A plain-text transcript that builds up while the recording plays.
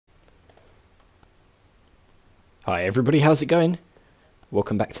Hi everybody, how's it going?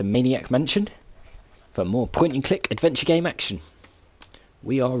 Welcome back to Maniac Mansion for more point and click adventure game action.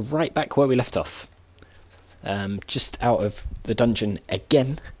 We are right back where we left off. Just out of the dungeon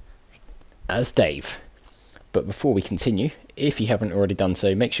again as Dave. But before we continue, if you haven't already done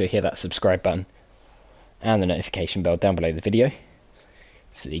so, make sure you hit that subscribe button and the notification bell down below the video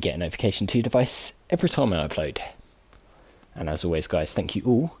so that you get a notification to your device every time I upload. And as always guys, thank you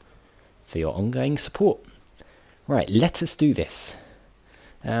all for your ongoing support. Right, let us do this.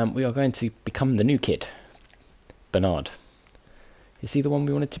 We are going to become the new kid, Bernard. Is he the one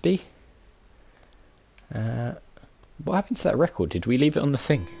we wanted to be? What happened to that record? Did we leave it on the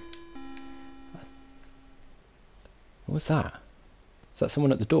thing? What was that? Is that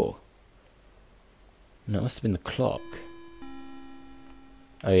someone at the door? No, it must have been the clock.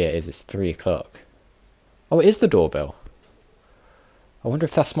 Oh yeah, it is. It's 3 o'clock. Oh, it is the doorbell. I wonder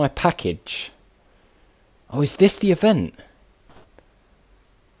if that's my package. Oh, is this the event?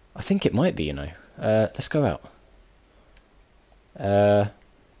 I think it might be, you know. Let's go out.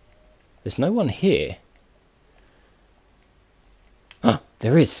 There's no one here. Ah,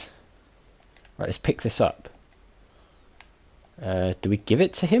 there is. Right, let's pick this up. Do we give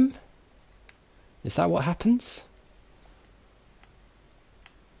it to him? Is that what happens?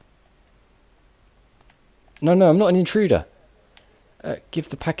 No, I'm not an intruder. Give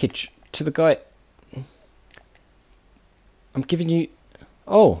the package to the guy. I'm giving you...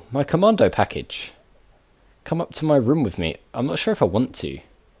 Oh, my commando package. Come up to my room with me. I'm not sure if I want to.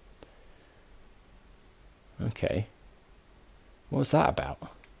 Okay. What was that about?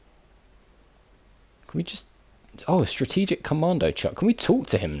 Can we just... Oh, strategic commando chuck. Can we talk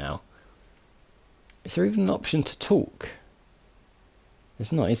to him now? Is there even an option to talk?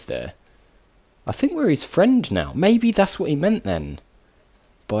 There's not, is there? I think we're his friend now. Maybe that's what he meant then.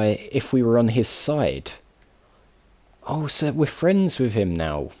 By if we were on his side. Oh, so we're friends with him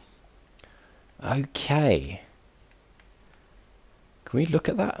now. Okay. Can we look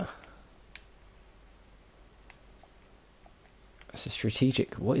at that? That's a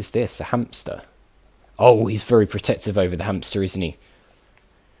strategic... What is this? A hamster. Oh, he's very protective over the hamster, isn't he?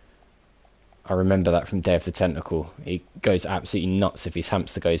 I remember that from Day of the Tentacle. He goes absolutely nuts if his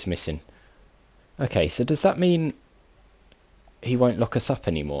hamster goes missing. Okay, so does that mean he won't lock us up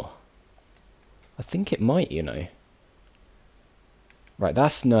anymore? I think it might, you know. Right,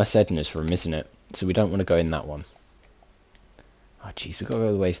 that's Nurse Edna's room, isn't it? So we don't want to go in that one. Oh, jeez, we've got to go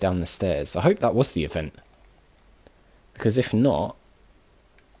all the ways down the stairs. I hope that was the event. Because if not,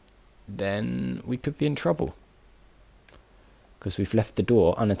 then we could be in trouble. Because we've left the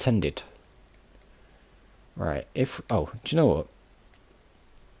door unattended. Right, if... Oh, do you know what?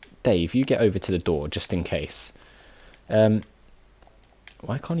 Dave, you get over to the door, just in case. Why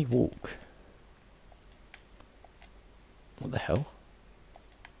can't he walk? What the hell?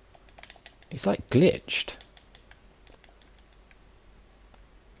 He's like glitched.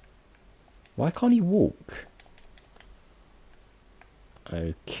 Why can't he walk?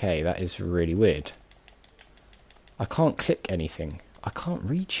 Okay, that is really weird. I can't click anything. I can't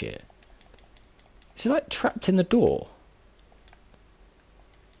reach it. Is he like trapped in the door?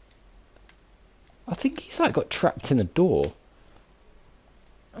 I think he's like got trapped in the door.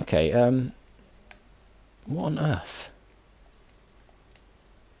 Okay, what on earth?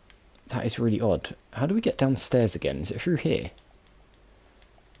 That is really odd. How do we get downstairs again? Is it through here?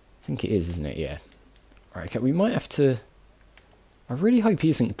 I think it is, isn't it? Yeah. Right, okay, we might have to... I really hope he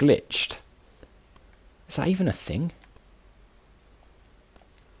isn't glitched. Is that even a thing?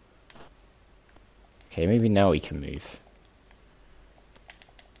 Okay, maybe now he can move.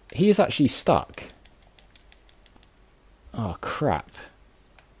 He is actually stuck. Oh, crap.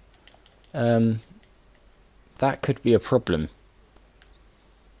 That could be a problem.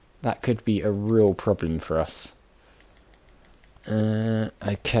 That could be a real problem for us.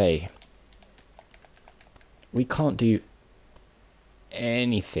 Okay. We can't do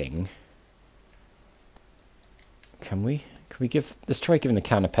anything. Can we? Can we give... Let's try giving the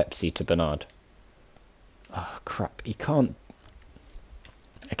can of Pepsi to Bernard. Oh, crap. He can't...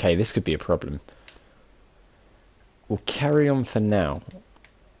 Okay, this could be a problem. We'll carry on for now.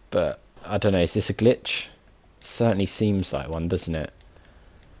 But, I don't know, is this a glitch? Certainly seems like one, doesn't it?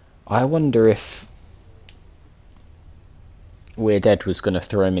 I wonder if Weird Ed was going to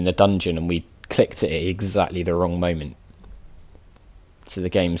throw him in the dungeon and we clicked at it exactly the wrong moment. So the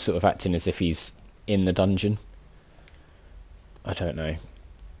game's sort of acting as if he's in the dungeon. I don't know.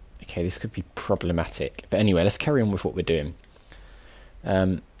 Okay, this could be problematic. But anyway, let's carry on with what we're doing.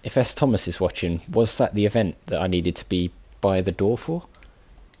 If S. Thomas is watching, was that the event that I needed to be by the door for?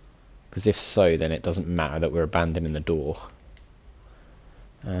 Because if so, then it doesn't matter that we're abandoning the door.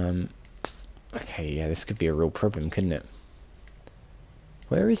 Okay, yeah, this could be a real problem, couldn't it?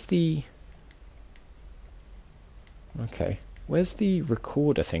 Where is the... Okay, where's the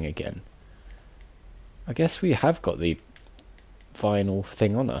recorder thing again? I guess we have got the vinyl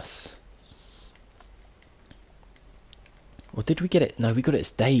thing on us. Or did we get it? No, we got it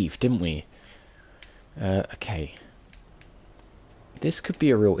as Dave, didn't we? Okay. This could be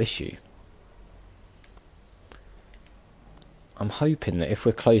a real issue. I'm hoping that if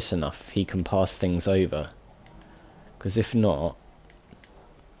we're close enough, he can pass things over. Because if not...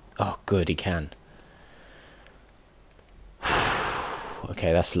 Oh, good, he can.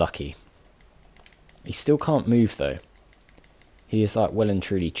 Okay, that's lucky. He still can't move, though. He is, like, well and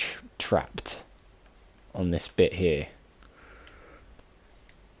truly trapped on this bit here.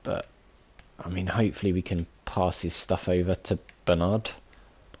 But, I mean, hopefully we can pass his stuff over to Bernard.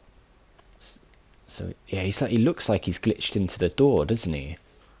 So, yeah, he looks like he's glitched into the door, doesn't he?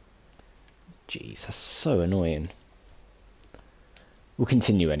 Jeez, that's so annoying. We'll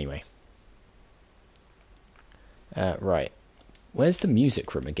continue anyway. Right. Where's the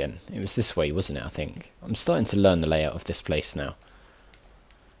music room again? It was this way, wasn't it, I think? I'm starting to learn the layout of this place now.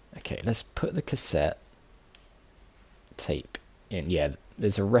 Okay, let's put the cassette tape in. Yeah,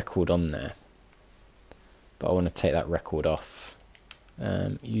 there's a record on there. But I want to take that record off.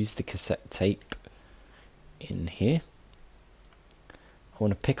 Use the cassette tape in here. I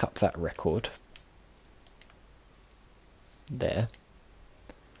want to pick up that record. There.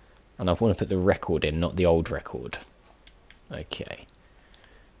 And I want to put the record in, not the old record. Okay.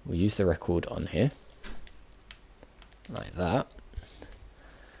 We'll use the record on here. Like that.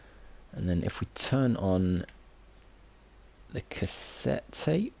 And then if we turn on the cassette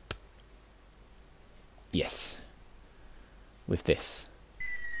tape. Yes. With this.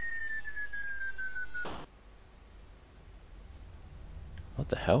 What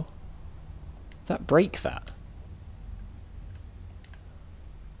the hell? Did that break that?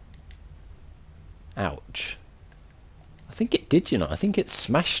 Ouch. I think it did, you know. I think it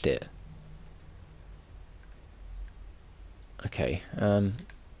smashed it. Okay. Can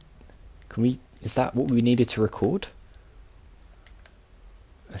we... Is that what we needed to record?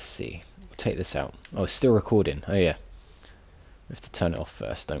 Let's see. We'll take this out. Oh, it's still recording. Oh, yeah. We have to turn it off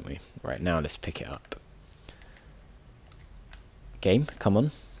first, don't we? Right, now let's pick it up. Game, come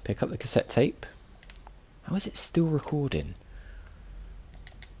on. Pick up the cassette tape. How is it still recording?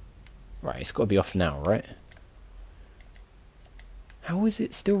 Right, it's got to be off now, right? How is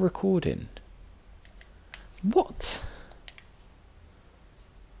it still recording? What?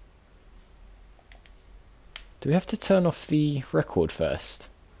 Do we have to turn off the record first?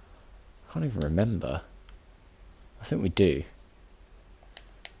 I can't even remember. I think we do.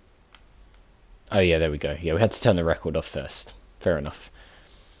 Oh yeah, there we go. Yeah, we had to turn the record off first. Fair enough.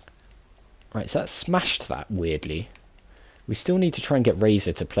 Right, so that smashed that, weirdly. We still need to try and get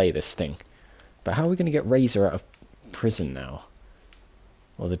Razor to play this thing. But how are we going to get Razor out of prison now?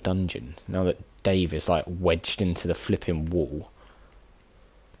 Or the dungeon? Now that Dave is, like, wedged into the flipping wall.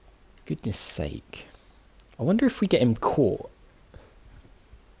 Goodness sake. I wonder if we get him caught.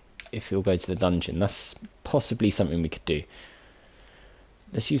 If he'll go to the dungeon. That's possibly something we could do.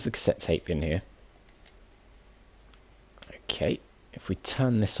 Let's use the cassette tape in here. Okay. If we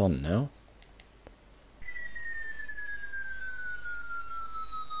turn this on now.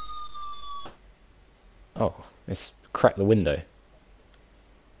 Oh, let's crack the window.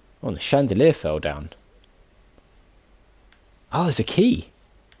 Oh, and the chandelier fell down. Oh, there's a key.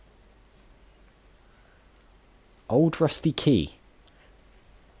 Old rusty key.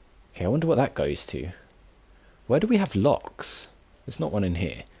 Okay, I wonder what that goes to. Where do we have locks? There's not one in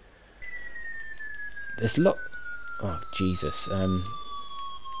here. There's lock... Oh, Jesus.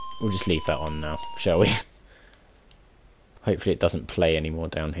 We'll just leave that on now, shall we? Hopefully it doesn't play anymore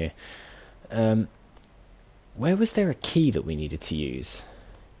down here. Where was there a key that we needed to use?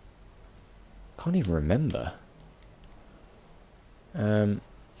 Can't even remember.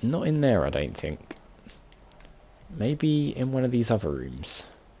 Not in there, I don't think. Maybe in one of these other rooms.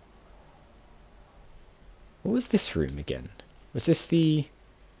 What was this room again? Was this the...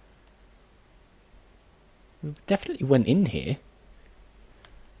 We definitely went in here.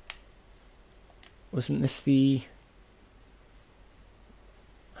 Wasn't this the...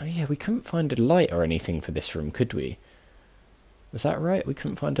 Oh yeah, we couldn't find a light or anything for this room, could we? Was that right? We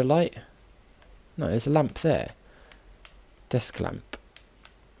couldn't find a light? No, there's a lamp there. Desk lamp.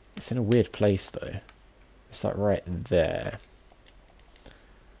 It's in a weird place though. It's like right there.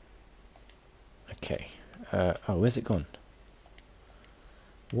 Okay. Oh, where's it gone?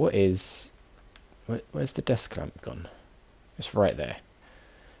 What is... Where's the desk lamp gone? It's right there.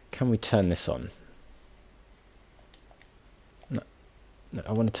 Can we turn this on? No,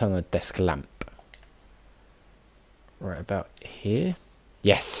 I want to turn on the desk lamp. Right about here.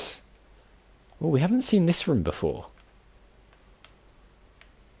 Yes! Oh, we haven't seen this room before.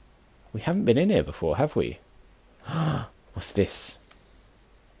 We haven't been in here before, have we? What's this?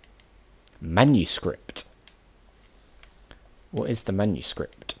 Manuscript. What is the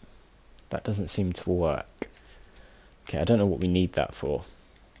manuscript? That doesn't seem to work. Okay, I don't know what we need that for.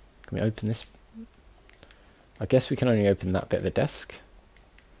 Can we open this? I guess we can only open that bit of the desk.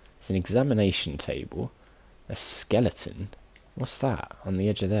 It's an examination table. A skeleton. What's that on the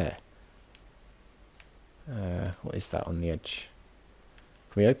edge of there? What is that on the edge?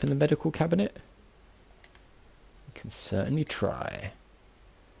 Can we open the medical cabinet? We can certainly try.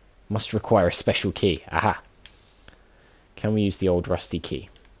 Must require a special key. Aha! Can we use the old rusty key?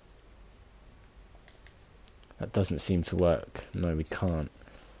 That doesn't seem to work. No, we can't.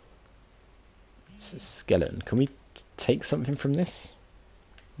 It's a skeleton. Can we take something from this?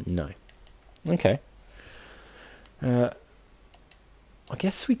 No. Okay. I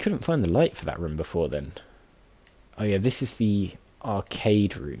guess we couldn't find the light for that room before then. Oh yeah, this is the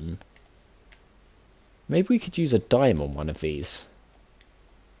arcade room. Maybe we could use a dime on one of these.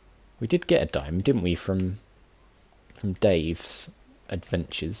 We did get a dime, didn't we, from Dave's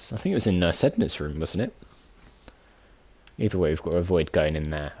adventures? I think it was in Nurse Edna's room, wasn't it? Either way, we've got to avoid going in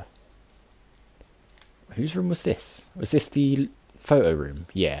there. Whose room was this? Was this the photo room?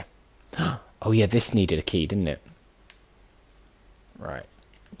 Yeah. Oh yeah, this needed a key, didn't it? Right.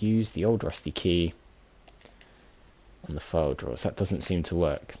 Use the old rusty key on the file drawers. That doesn't seem to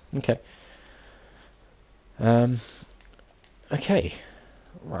work. Okay. Okay.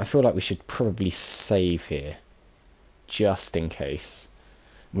 Right, I feel like we should probably save here, just in case.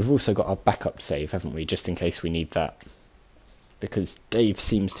 We've also got our backup save, haven't we? Just in case we need that. Because Dave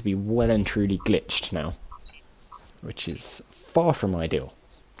seems to be well and truly glitched now, which is far from ideal.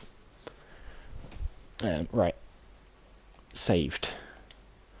 Right. Saved.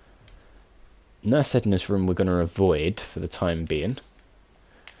 Nurse Edna's room we're going to avoid for the time being.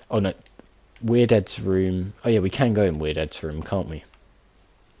 Oh no. Weird Ed's room. Oh yeah, we can go in Weird Ed's room, can't we?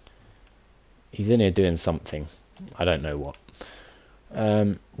 He's in here doing something. I don't know what.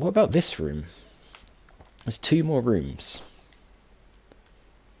 What about this room? There's 2 more rooms.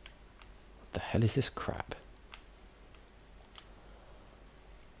 What the hell is this crap?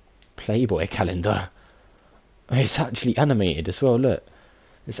 Playboy calendar. It's actually animated as well, look.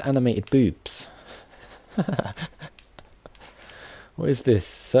 There's animated boobs. What is this?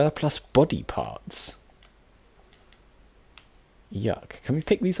 Surplus body parts. Yuck. Can we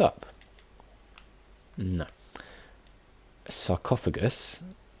pick these up? No. Sarcophagus.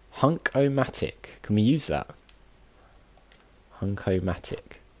 Hunk-o-matic. Can we use that?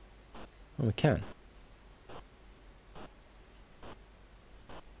 Hunk-o-matic. Oh, we can.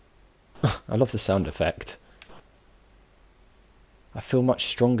 I love the sound effect. I feel much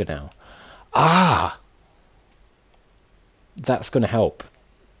stronger now. Ah! That's going to help.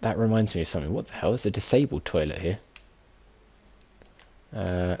 That reminds me of something. What the hell? There's a disabled toilet here.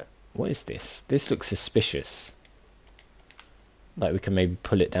 What is this? This looks suspicious. Like we can maybe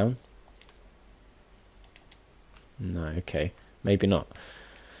pull it down? No, okay. Maybe not.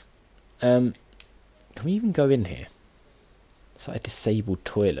 Can we even go in here? It's like a disabled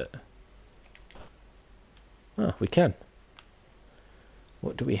toilet. Ah, we can.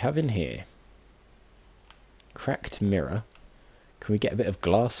 What do we have in here? Cracked mirror. Can we get a bit of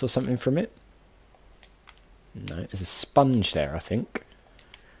glass or something from it? No, there's a sponge there, I think.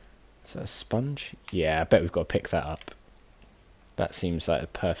 Is that a sponge? Yeah, I bet we've got to pick that up. That seems like a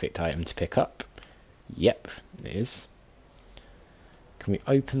perfect item to pick up. Yep, it is. Can we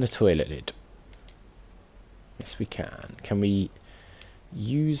open the toilet lid? Yes, we can. Can we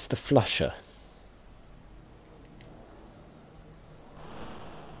use the flusher?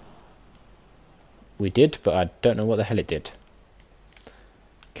 We did, but I don't know what the hell it did.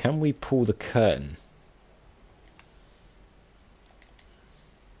 Can we pull the curtain?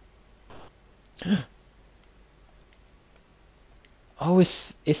 Oh,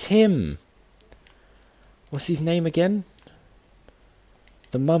 it's him. What's his name again?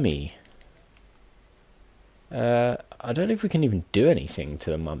 The mummy. I don't know if we can even do anything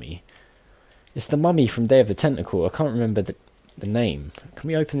to the mummy. It's the mummy from Day of the Tentacle. I can't remember the name. Can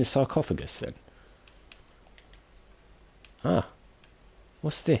we open the sarcophagus then? Ah.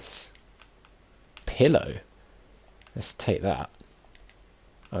 What's this? Pillow. Let's take that.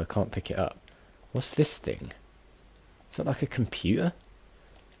 Oh, I can't pick it up. What's this thing? Is that like a computer?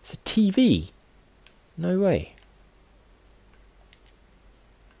 It's a TV. No way.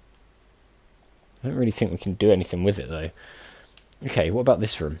 I don't really think we can do anything with it though. Okay, what about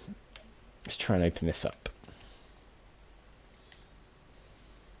this room? Let's try and open this up.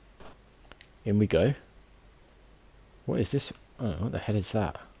 In we go. What is this? Oh, what the hell is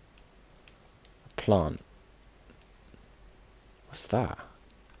that? A plant. What's that?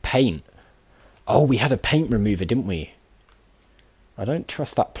 Paint. Oh, we had a paint remover, didn't we? I don't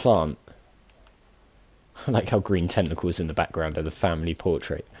trust that plant. I like how green Tentacle is in the background of the family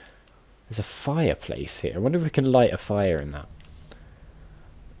portrait. There's a fireplace here. I wonder if we can light a fire in that.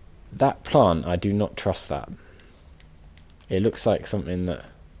 That plant, I do not trust that. It looks like something that...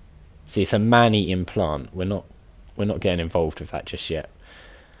 See, it's a man-eating plant. We're not getting involved with that just yet.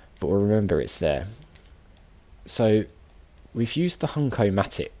 But we'll remember it's there. So, we've used the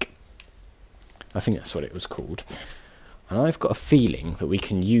hunk-o-matic. I think that's what it was called. And I've got a feeling that we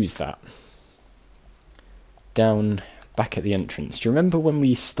can use that down back at the entrance. Do you remember when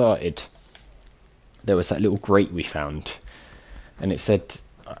we started, there was that little grate we found, and it said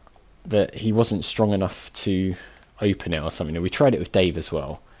that he wasn't strong enough to open it or something? And we tried it with Dave as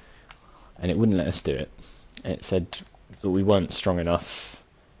well, and it wouldn't let us do it. And it said that we weren't strong enough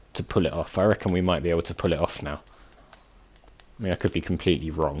to pull it off. I reckon we might be able to pull it off now. I mean, I could be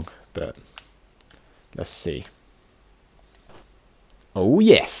completely wrong, but let's see. Oh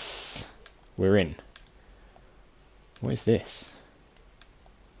yes! We're in. What is this?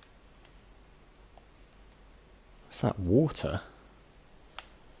 What's that? Water?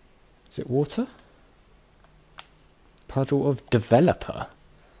 Is it water? Puddle of developer.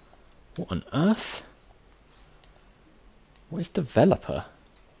 What on earth? What is developer?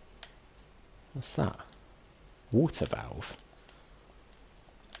 What's that? Water valve.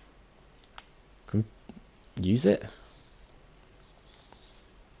 Can we use it?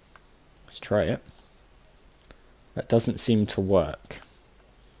 Let's try it. That doesn't seem to work.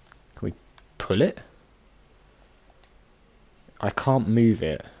 Can we pull it? I can't move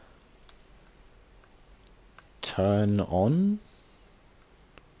it. Turn on?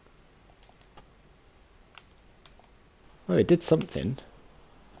 Oh, it did something.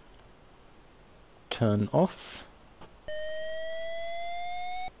 Turn off?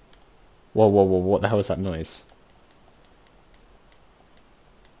 Whoa, whoa, whoa, what the hell is that noise?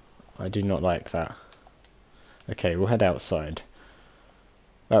 I do not like that. Okay, we'll head outside.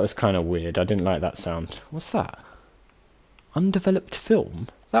 That was kind of weird. I didn't like that sound. What's that? Undeveloped film?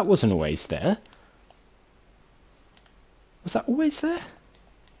 That wasn't always there. Was that always there?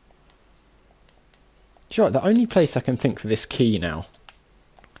 Sure, the only place I can think for this key now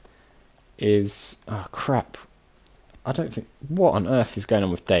is... Oh, crap. I don't think... What on earth is going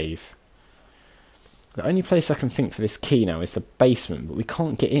on with Dave? The only place I can think for this key now is the basement, but we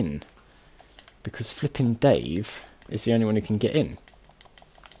can't get in. Because flipping Dave is the only one who can get in.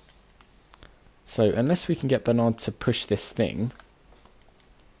 So, unless we can get Bernard to push this thing,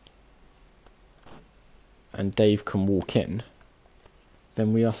 and Dave can walk in,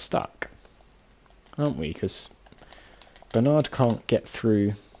 then we are stuck. Aren't we? Because Bernard can't get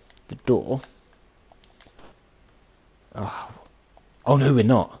through the door. Oh, oh no, we're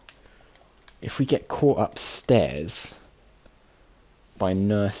not. If we get caught upstairs by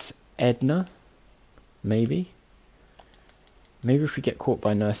Nurse Edna, maybe? Maybe if we get caught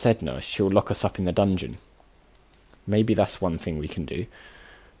by Nurse Edna, she'll lock us up in the dungeon. Maybe that's one thing we can do.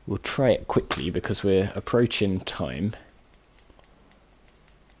 We'll try it quickly because we're approaching time.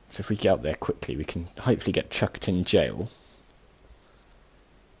 So if we get up there quickly, we can hopefully get chucked in jail.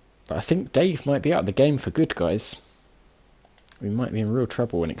 But I think Dave might be out of the game for good, guys. We might be in real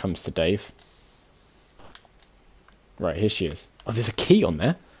trouble when it comes to Dave. Right, here she is. Oh, there's a key on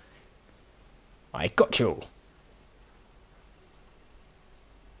there. I got you.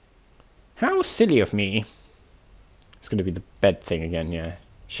 How silly of me. It's going to be the bed thing again, yeah.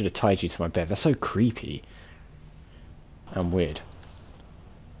 Should have tied you to my bed. That's so creepy. And weird.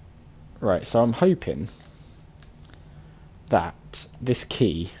 Right, so I'm hoping that this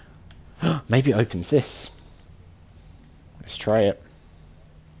key... maybe it opens this. Let's try it.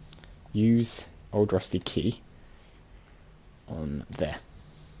 Use old rusty key. On there.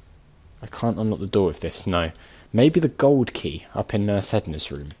 I can't unlock the door with this, no. Maybe the gold key up in Nurse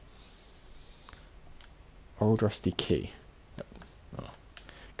Edna's room. Old rusty key. Oh.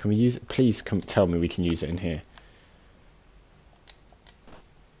 Can we use it? Please tell me we can use it in here.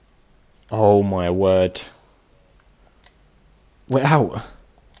 Oh my word. We're out.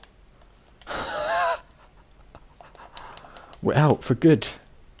 We're out for good.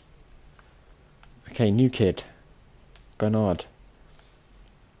 Okay, new kid. Bernard.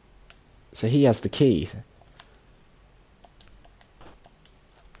 So he has the key.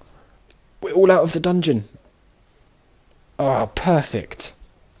 We're all out of the dungeon. Oh, perfect.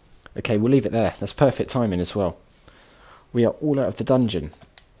 Okay, we'll leave it there. That's perfect timing as well. We are all out of the dungeon,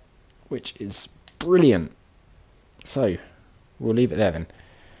 which is brilliant. So, we'll leave it there then.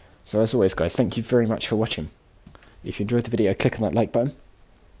 So as always guys, thank you very much for watching. If you enjoyed the video, click on that like button.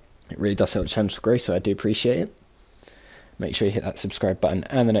 It really does help the channel to grow, so I do appreciate it. Make sure you hit that subscribe button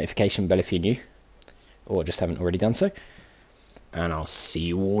and the notification bell if you're new, or just haven't already done so. And I'll see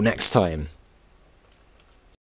you all next time.